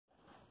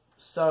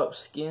Sup,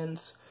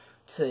 skins?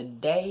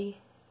 Today,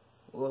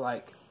 well,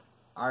 I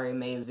already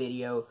made a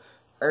video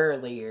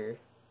earlier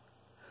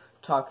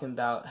talking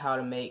about how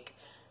to make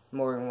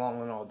more than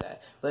one and all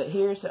that. But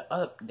here's the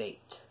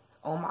update.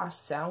 On my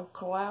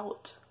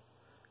SoundCloud,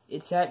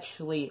 it's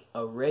actually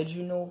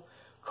original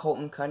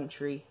Colton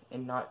Country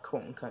and not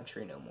Colton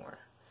Country no more.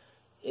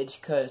 It's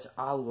because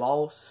I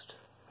lost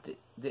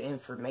the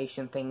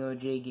information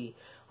thingamajiggy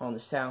on the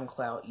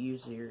SoundCloud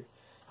user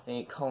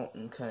named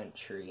Colton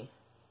Country.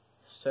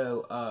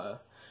 So,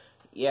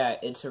 yeah,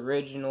 it's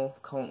original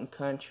Colton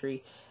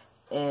Country.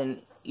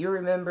 And you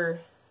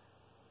remember,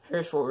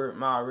 here's what were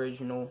my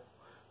original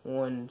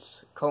ones: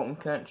 Colton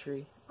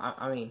Country.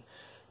 I mean,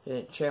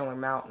 Chandler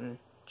Mountain.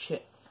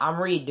 I'm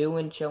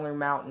redoing Chandler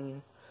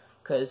Mountain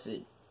because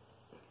it.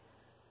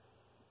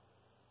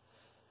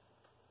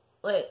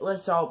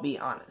 Let's all be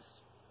honest.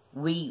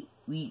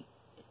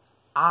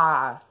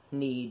 I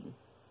needed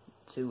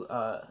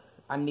a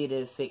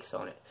fix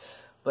on it,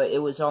 but it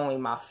was only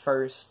my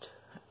first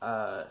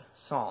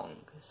song,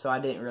 so I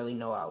didn't really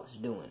know what I was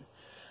doing.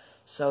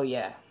 So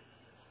yeah,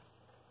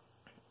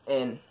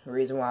 and the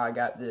reason why I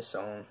got this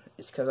song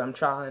is because I'm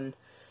trying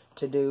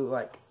to do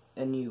like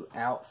a new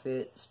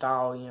outfit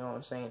style. You know what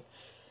I'm saying?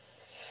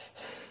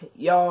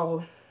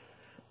 Y'all,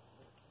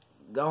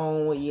 go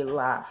on with your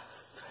life.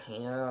 You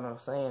know what I'm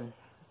saying?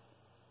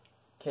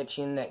 Catch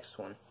you in the next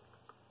one.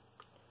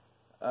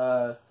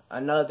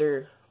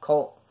 Another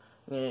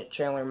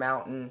Chandler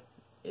Mountain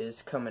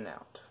is coming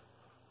out.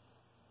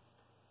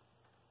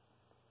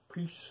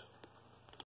 Peace.